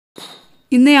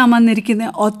ഇന്ന് ഞാൻ വന്നിരിക്കുന്ന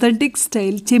ഒത്തൻറ്റിക്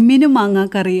സ്റ്റൈൽ ചെമ്മീനും മാങ്ങ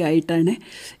കറിയായിട്ടാണ്.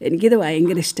 എനിക്കിത്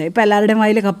ഭയങ്കര ഇഷ്ടമായി. ഇപ്പോൾ എല്ലാവരുടെയും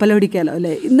വായിൽ കപ്പലൊടിക്കാമല്ലോ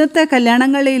അല്ലേ. ഇന്നത്തെ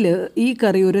കല്യാണങ്ങളിൽ ഈ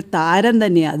കറി ഒരു താരം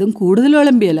തന്നെയാണ്. അതും കൂടുതൽ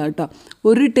വിളമ്പിയല്ലോ കേട്ടോ.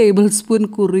 1 ടേബിൾ സ്പൂൺ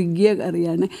കുറുകിയ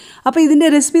കറിയാണ്. അപ്പോൾ ഇതിൻ്റെ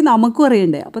റെസിപ്പി നമുക്കും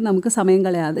അറിയണ്ടേ. അപ്പോൾ നമുക്ക് സമയം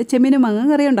കളയാതെ ചെമ്മീനും മാങ്ങ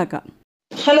കറി ഉണ്ടാക്കാം.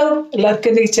 ഹലോ, എല്ലാവർക്കും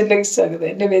എൻ്റെ കിച്ചണിലേക്ക് സ്വാഗതം.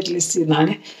 എൻ്റെ പേര് ലിസി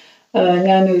എന്നാണ്.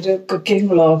 ഞാനൊരു കുക്കിംഗ്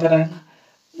വ്ളോഗറാണ്.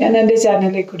 ഞാൻ എൻ്റെ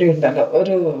ചാനലിൽ കൂടി ഉണ്ടല്ലോ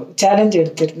ഒരു ചാലഞ്ച്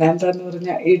എടുത്തിരുന്നത്. എന്താണെന്ന്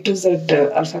പറഞ്ഞാൽ A to Z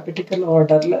അൽഫാബറ്റിക്കൽ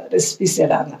ഓർഡറിൽ റെസിപ്പീസ്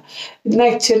ഇടാന്ന്. ഇന്ന്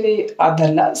ആക്ച്വലി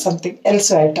അതല്ല, സംതിങ്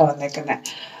എൽസും ആയിട്ടാണ്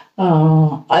വന്നേക്കുന്നത്.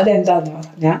 അതെന്താന്ന്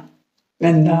പറഞ്ഞാൽ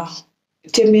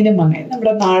ചെമ്മീനും മാങ്ങയും,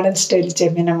 നമ്മുടെ നാടൻ സ്റ്റൈൽ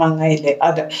ചെമ്മീനും മാങ്ങയില്ലേ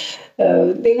അത്.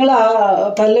 നിങ്ങൾ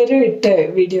പലരും ഇട്ട്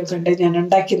വീഡിയോ കണ്ട് ഞാൻ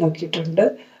ഉണ്ടാക്കി നോക്കിയിട്ടുണ്ട്.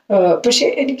 പക്ഷെ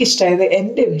എനിക്കിഷ്ടമായത്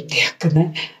എൻ്റെ വീട്ടിൽ വെക്കുന്ന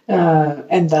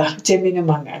ചെമ്മീനും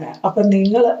മാങ്ങയാണ്. അപ്പം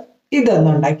നിങ്ങൾ ഇതൊന്നും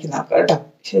ഉണ്ടാക്കി നോക്കാം കേട്ടോ.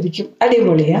 ശരിക്കും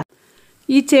അടിപൊളിയാണ്.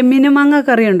 ഈ ചെമ്മീനും മാങ്ങ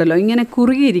കറി ഉണ്ടല്ലോ, ഇങ്ങനെ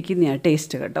കുറുകിയിരിക്കുന്നതാണ്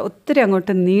ടേസ്റ്റ് കേട്ടോ. ഒത്തിരി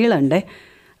അങ്ങോട്ട് നീളണ്ടേ.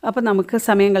 അപ്പോൾ നമുക്ക്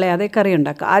സമയം കളയാതെ കറി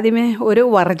ഉണ്ടാക്കാം. ആദ്യമേ ഒരു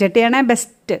വറചട്ടിയാണ്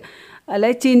ബെസ്റ്റ്,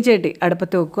 അല്ലെ ചീൻചട്ടി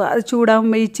അടുപ്പത്ത് വെക്കുക. അത്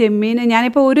ചൂടാകുമ്പോൾ ഈ ചെമ്മീൻ,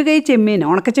 ഞാനിപ്പോൾ 1 കൈ ചെമ്മീൻ,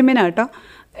 ഉണക്കച്ചെമ്മീനാണ് കേട്ടോ,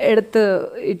 എടുത്ത്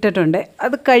ഇട്ടിട്ടുണ്ട്.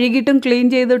 അത് കഴുകിയിട്ടും ക്ലീൻ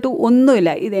ചെയ്തിട്ടും ഒന്നുമില്ല.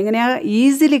 ഇതെങ്ങനെയാണ്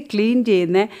ഈസിലി ക്ലീൻ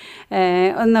ചെയ്യുന്നത്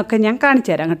എന്നൊക്കെ ഞാൻ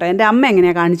കാണിച്ചു തരാം കേട്ടോ. എൻ്റെ അമ്മ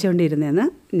എങ്ങനെയാണ് കാണിച്ചുകൊണ്ടിരുന്നതെന്ന്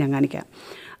ഞാൻ കാണിക്കാം.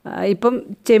 ഇപ്പം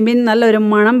ചെമ്മീൻ നല്ലൊരു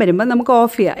മണം വരുമ്പോൾ നമുക്ക്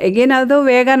ഓഫ് ചെയ്യാം. എഗെയിൻ അത്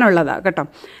വേകാനുള്ളതാണ് കേട്ടോ.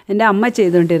 എൻ്റെ അമ്മ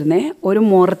ചെയ്തുകൊണ്ടിരുന്നത് ഒരു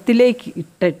മുറത്തിലേക്ക്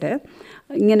ഇട്ടിട്ട്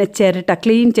ഇങ്ങനെ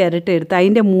ക്ലീൻ ചിരട്ട എടുത്ത്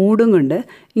അതിൻ്റെ മൂടും കൊണ്ട്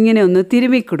ഇങ്ങനെ ഒന്ന്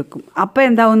തിരുമ്മി കൊടുക്കും. അപ്പോൾ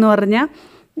എന്താവുമെന്ന് പറഞ്ഞാൽ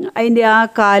അതിൻ്റെ ആ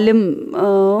കാലും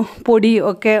പൊടിയും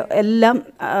ഒക്കെ എല്ലാം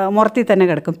മുറത്തിൽ തന്നെ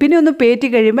കിടക്കും. പിന്നെ ഒന്ന് പേറ്റി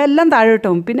കഴിയുമ്പോൾ എല്ലാം താഴോട്ട്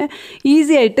പോകും. പിന്നെ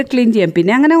ഈസി ആയിട്ട് ക്ലീൻ ചെയ്യാം.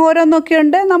 പിന്നെ അങ്ങനെ ഓരോന്നൊക്കെ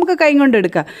ഉണ്ട്, നമുക്ക് കൈ കൊണ്ട്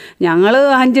എടുക്കാം. ഞങ്ങൾ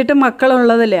 5-8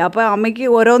 മക്കളുള്ളതല്ലേ, അപ്പോൾ അമ്മയ്ക്ക്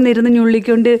ഓരോന്നിരുന്ന്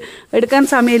ഞുള്ളിക്കൊണ്ട് എടുക്കാൻ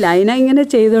സമയമില്ല. അതിനാ ഇങ്ങനെ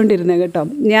ചെയ്തുകൊണ്ടിരുന്നത് കേട്ടോ.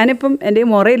 ഞാനിപ്പം എൻ്റെ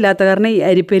മുറയില്ലാത്ത കാരണം ഈ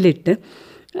അരിപ്പയിലിട്ട്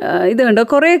ഇത് കണ്ടോ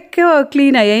കുറേയൊക്കെ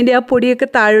ക്ലീനായി. അതിൻ്റെ ആ പൊടിയൊക്കെ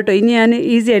താഴോട്ടോ. ഇനി ഞാൻ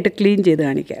ഈസി ആയിട്ട് ക്ലീൻ ചെയ്ത്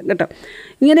കാണിക്കാം കേട്ടോ.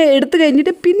 ഇങ്ങനെ എടുത്തു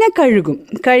കഴിഞ്ഞിട്ട് പിന്നെ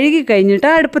കഴുകി കഴിഞ്ഞിട്ട്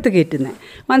അടുപ്പത്ത് കയറ്റുന്നത്.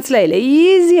 മനസ്സിലായില്ലേ?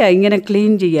 ഈസിയാണ് ഇങ്ങനെ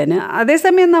ക്ലീൻ ചെയ്യാൻ.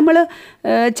 അതേസമയം നമ്മൾ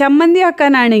ചമ്മന്തി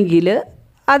ആക്കാനാണെങ്കിൽ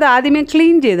അത് ആദ്യമേ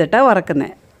ക്ലീൻ ചെയ്തിട്ടാണ്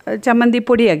വറക്കുന്നത്. ചമ്മന്തി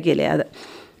പൊടിയാക്കിയല്ലേ അത്.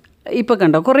 ഇപ്പോൾ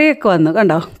കണ്ടോ കുറേയൊക്കെ വന്നു,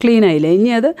 കണ്ടോ ക്ലീൻ ആയില്ലേ.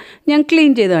 ഇനി അത് ഞാൻ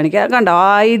ക്ലീൻ ചെയ്ത് കാണിക്കാം. കണ്ടോ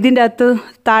ഇതിൻ്റെ അകത്ത്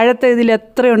താഴത്തെ ഇതിൽ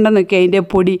എത്രയുണ്ടെന്നൊക്കെ അതിൻ്റെ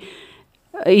പൊടി.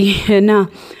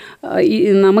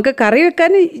 നമുക്ക് കറി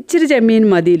വെക്കാൻ ഇച്ചിരി ചെമ്മീൻ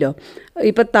മതിയല്ലോ.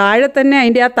 ഇപ്പോൾ താഴെ തന്നെ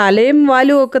അതിൻ്റെ ആ തലയും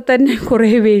വാലും ഒക്കെ തന്നെ കുറേ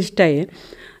വേസ്റ്റായി.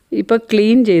 ഇപ്പോൾ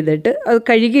ക്ലീൻ ചെയ്തിട്ട് അത്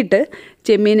കഴുകിയിട്ട്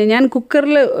ചെമ്മീൻ ഞാൻ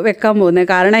കുക്കറിൽ വെക്കാൻ പോകുന്നത്.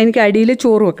 കാരണം എനിക്ക് അടിയിൽ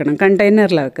ചോറ് വെക്കണം,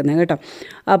 കണ്ടെയ്നറിലാണ് വെക്കുന്നത് കേട്ടോ.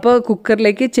 അപ്പോൾ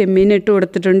കുക്കറിലേക്ക് ചെമ്മീൻ ഇട്ട്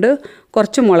കൊടുത്തിട്ടുണ്ട്.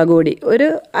 കുറച്ച് മുളക് പൊടി, ഒരു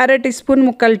 1/2 ടീസ്പൂൺ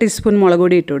 3/4 ടീസ്പൂൺ മുളക്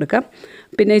പൊടി ഇട്ട് കൊടുക്കാം.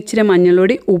 പിന്നെ ഇച്ചിരി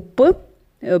മഞ്ഞൾപ്പൊടി, ഉപ്പ്,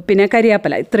 പിന്നെ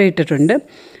കരിയാപ്പല ഇത്ര ഇട്ടിട്ടുണ്ട്.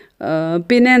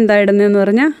 പിന്നെ എന്താ ഇടുന്നതെന്ന്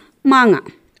പറഞ്ഞാൽ മാങ്ങ.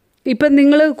 ഇപ്പം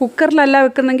നിങ്ങൾ കുക്കറിലല്ല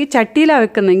വെക്കുന്നെങ്കിൽ ചട്ടിയിലാണ്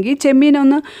വെക്കുന്നെങ്കിൽ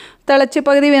ചെമ്മീനൊന്ന് തിളച്ച്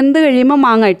പകുതി വെന്ത് കഴിയുമ്പോൾ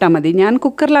മാങ്ങ ഇട്ടാൽ മതി. ഞാൻ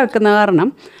കുക്കറിലാണ് വെക്കുന്ന കാരണം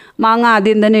മാങ്ങ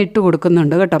ആദ്യം തന്നെ ഇട്ട്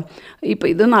കൊടുക്കുന്നുണ്ട് കേട്ടോ. ഇപ്പോൾ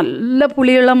ഇത് നല്ല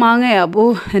പുളിയുള്ള മാങ്ങയാണ്. അപ്പോൾ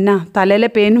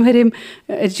തലയിലെ പേൻ വരെയും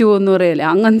ചുവന്ന് പറയല്ലേ,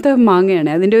 അങ്ങനത്തെ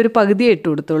മാങ്ങയാണ്. അതിൻ്റെ ഒരു പകുതിയേ ഇട്ട്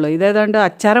കൊടുത്തുള്ളൂ. ഇതേതാണ്ട്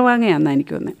അച്ചാർ മാങ്ങയാണെന്നാണ്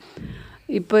എനിക്ക് തോന്നുന്നത്.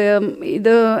 ഇപ്പോൾ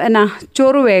ഇത്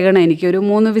ചോറ് വേകണം. എനിക്കൊരു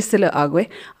 3 വിസിൽ ആകുമേ.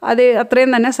 അത്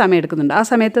അത്രയും തന്നെ സമയം എടുക്കുന്നുണ്ട്. ആ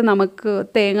സമയത്ത് നമുക്ക്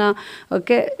തേങ്ങ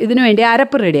ഒക്കെ ഇതിനു വേണ്ടി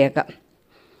അരപ്പ് റെഡിയാക്കാം.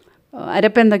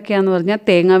 അരപ്പ് എന്തൊക്കെയാണെന്ന് പറഞ്ഞാൽ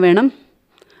തേങ്ങ വേണം,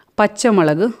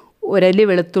 പച്ചമുളക്, 1 അല്ലി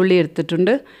വെളുത്തുള്ളി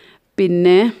എടുത്തിട്ടുണ്ട്,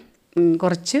 പിന്നെ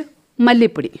കുറച്ച്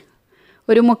മല്ലിപ്പൊടി,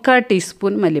 ഒരു 3/4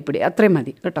 ടീസ്പൂൺ മല്ലിപ്പൊടി, അത്രയും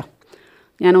മതി കേട്ടോ.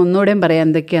 ഞാൻ ഒന്നുകൂടെയും പറയാം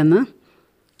എന്തൊക്കെയാണെന്ന്.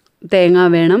 തേങ്ങ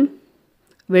വേണം,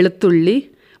 വെളുത്തുള്ളി,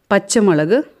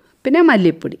 പച്ചമുളക്, പിന്നെ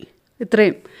മല്ലിപ്പൊടി,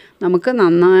 ഇത്രയും നമുക്ക്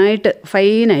നന്നായിട്ട്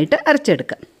ഫൈനായിട്ട്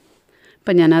അരച്ചെടുക്കാം.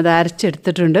 ഇപ്പം ഞാനത്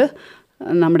അരച്ചെടുത്തിട്ടുണ്ട്.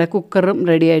 നമ്മുടെ കുക്കറും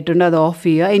റെഡി ആയിട്ടുണ്ട്. അത് ഓഫ്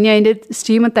ചെയ്യുക. ഇനി അതിൻ്റെ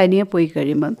സ്റ്റീം തനിയെ പോയി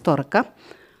കഴിയുമ്പോൾ തുറക്കാം.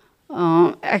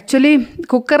 ആക്ച്വലി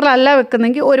കുക്കറിലല്ല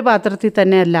വെക്കുന്നെങ്കിൽ ഒരു പാത്രത്തിൽ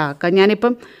തന്നെ അല്ല ആക്കാം.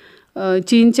 ഞാനിപ്പം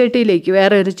ചീൻചട്ടിയിലേക്ക്,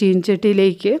 വേറെ ഒരു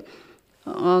ചീൻചട്ടിയിലേക്ക്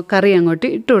കറി അങ്ങോട്ട്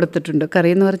ഇട്ട് കൊടുത്തിട്ടുണ്ട്.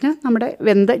 കറി എന്ന് പറഞ്ഞാൽ നമ്മുടെ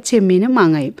വെന്ത ചെമ്മീനും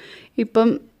മാങ്ങയും. ഇപ്പം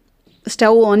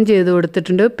സ്റ്റൗ ഓൺ ചെയ്ത്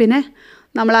കൊടുത്തിട്ടുണ്ട്. പിന്നെ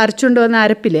നമ്മൾ അരച്ചുകൊണ്ട് വന്ന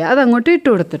അരപ്പില്ലേ അതങ്ങോട്ട് ഇട്ട്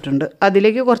കൊടുത്തിട്ടുണ്ട്.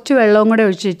 അതിലേക്ക് കുറച്ച് വെള്ളവും കൂടെ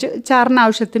ഒഴിച്ച് ചാറിന്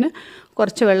ആവശ്യത്തിന്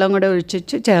കുറച്ച് വെള്ളം കൂടെ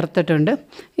ഒഴിച്ച് ചേർത്തിട്ടുണ്ട്.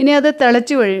 ഇനി അത്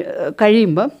തിളച്ച്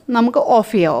കഴിയുമ്പം നമുക്ക്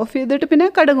ഓഫ് ചെയ്യാം. ഓഫ് ചെയ്തിട്ട് പിന്നെ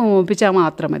കടുക് മൂപ്പിച്ചാൽ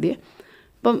മാത്രം മതി.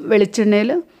 ഇപ്പം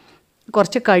വെളിച്ചെണ്ണയിൽ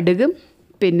കുറച്ച് കടുകും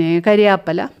പിന്നെ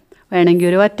കരിയാപ്പല, വേണമെങ്കിൽ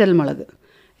ഒരു വറ്റൽമുളക്,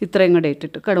 ഇത്രയും കൂടെ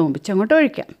ഇട്ടിട്ട് കടുക് മൂപ്പിച്ച് അങ്ങോട്ട്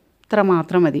ഒഴിക്കാം. ഇത്ര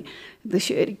മാത്രം മതി. ഇത്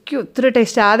ശരിക്കും ഒത്തിരി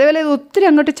ടേസ്റ്റ്. അതേപോലെ ഇത് ഒത്തിരി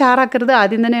അങ്ങോട്ട് ചാറാക്കരുത്.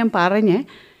 ആദ്യം തന്നെ ഞാൻ പറഞ്ഞേ.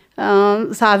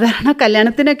 സാധാരണ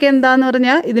കല്യാണത്തിനൊക്കെ എന്താണെന്ന്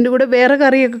പറഞ്ഞാൽ ഇതിൻ്റെ കൂടെ വേറെ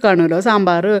കറിയൊക്കെ കാണുമല്ലോ,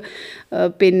 സാമ്പാർ,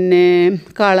 പിന്നെ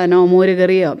കാളനോ മോര്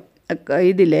കറിയോ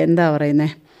ഇതില്ലേ എന്താ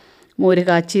പറയുന്നത്, മോര്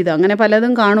കാച്ചിയതോ അങ്ങനെ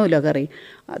പലതും കാണുമല്ലോ കറി.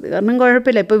 അത് കാരണം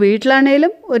കുഴപ്പമില്ല. ഇപ്പോൾ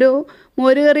വീട്ടിലാണേലും ഒരു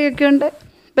മോര് കറിയൊക്കെ ഉണ്ട്,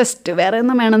 ബെസ്റ്റ്. വേറെ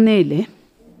ഒന്നും വേണമെന്നേ ഇല്ലേ.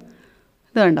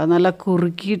 ഇത് കണ്ടോ, നല്ല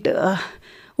കുറുക്കിയിട്ട്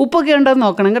ഉപ്പൊക്കെ ഉണ്ടോ എന്ന്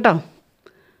നോക്കണം കേട്ടോ.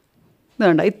 ഇത്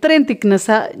കണ്ടോ, ഇത്രയും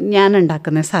തിക്നെസ്സാണ് ഞാൻ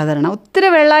ഉണ്ടാക്കുന്നത് സാധാരണ. ഒത്തിരി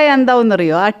വെള്ളമായ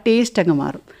എന്താവുമെന്നറിയോ, ആ ടേസ്റ്റ് അങ്ങ്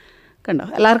മാറും. കണ്ടോ,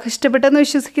 എല്ലാവർക്കും ഇഷ്ടപ്പെട്ടെന്ന്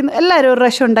വിശ്വസിക്കുന്നു. എല്ലാവരും ഒരു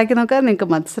പ്രാവശ്യം ഉണ്ടാക്കി നോക്കുക, നിങ്ങൾക്ക്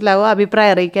മനസ്സിലാവും.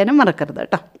 അഭിപ്രായം അറിയിക്കാനും മറക്കരുത്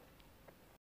കേട്ടോ.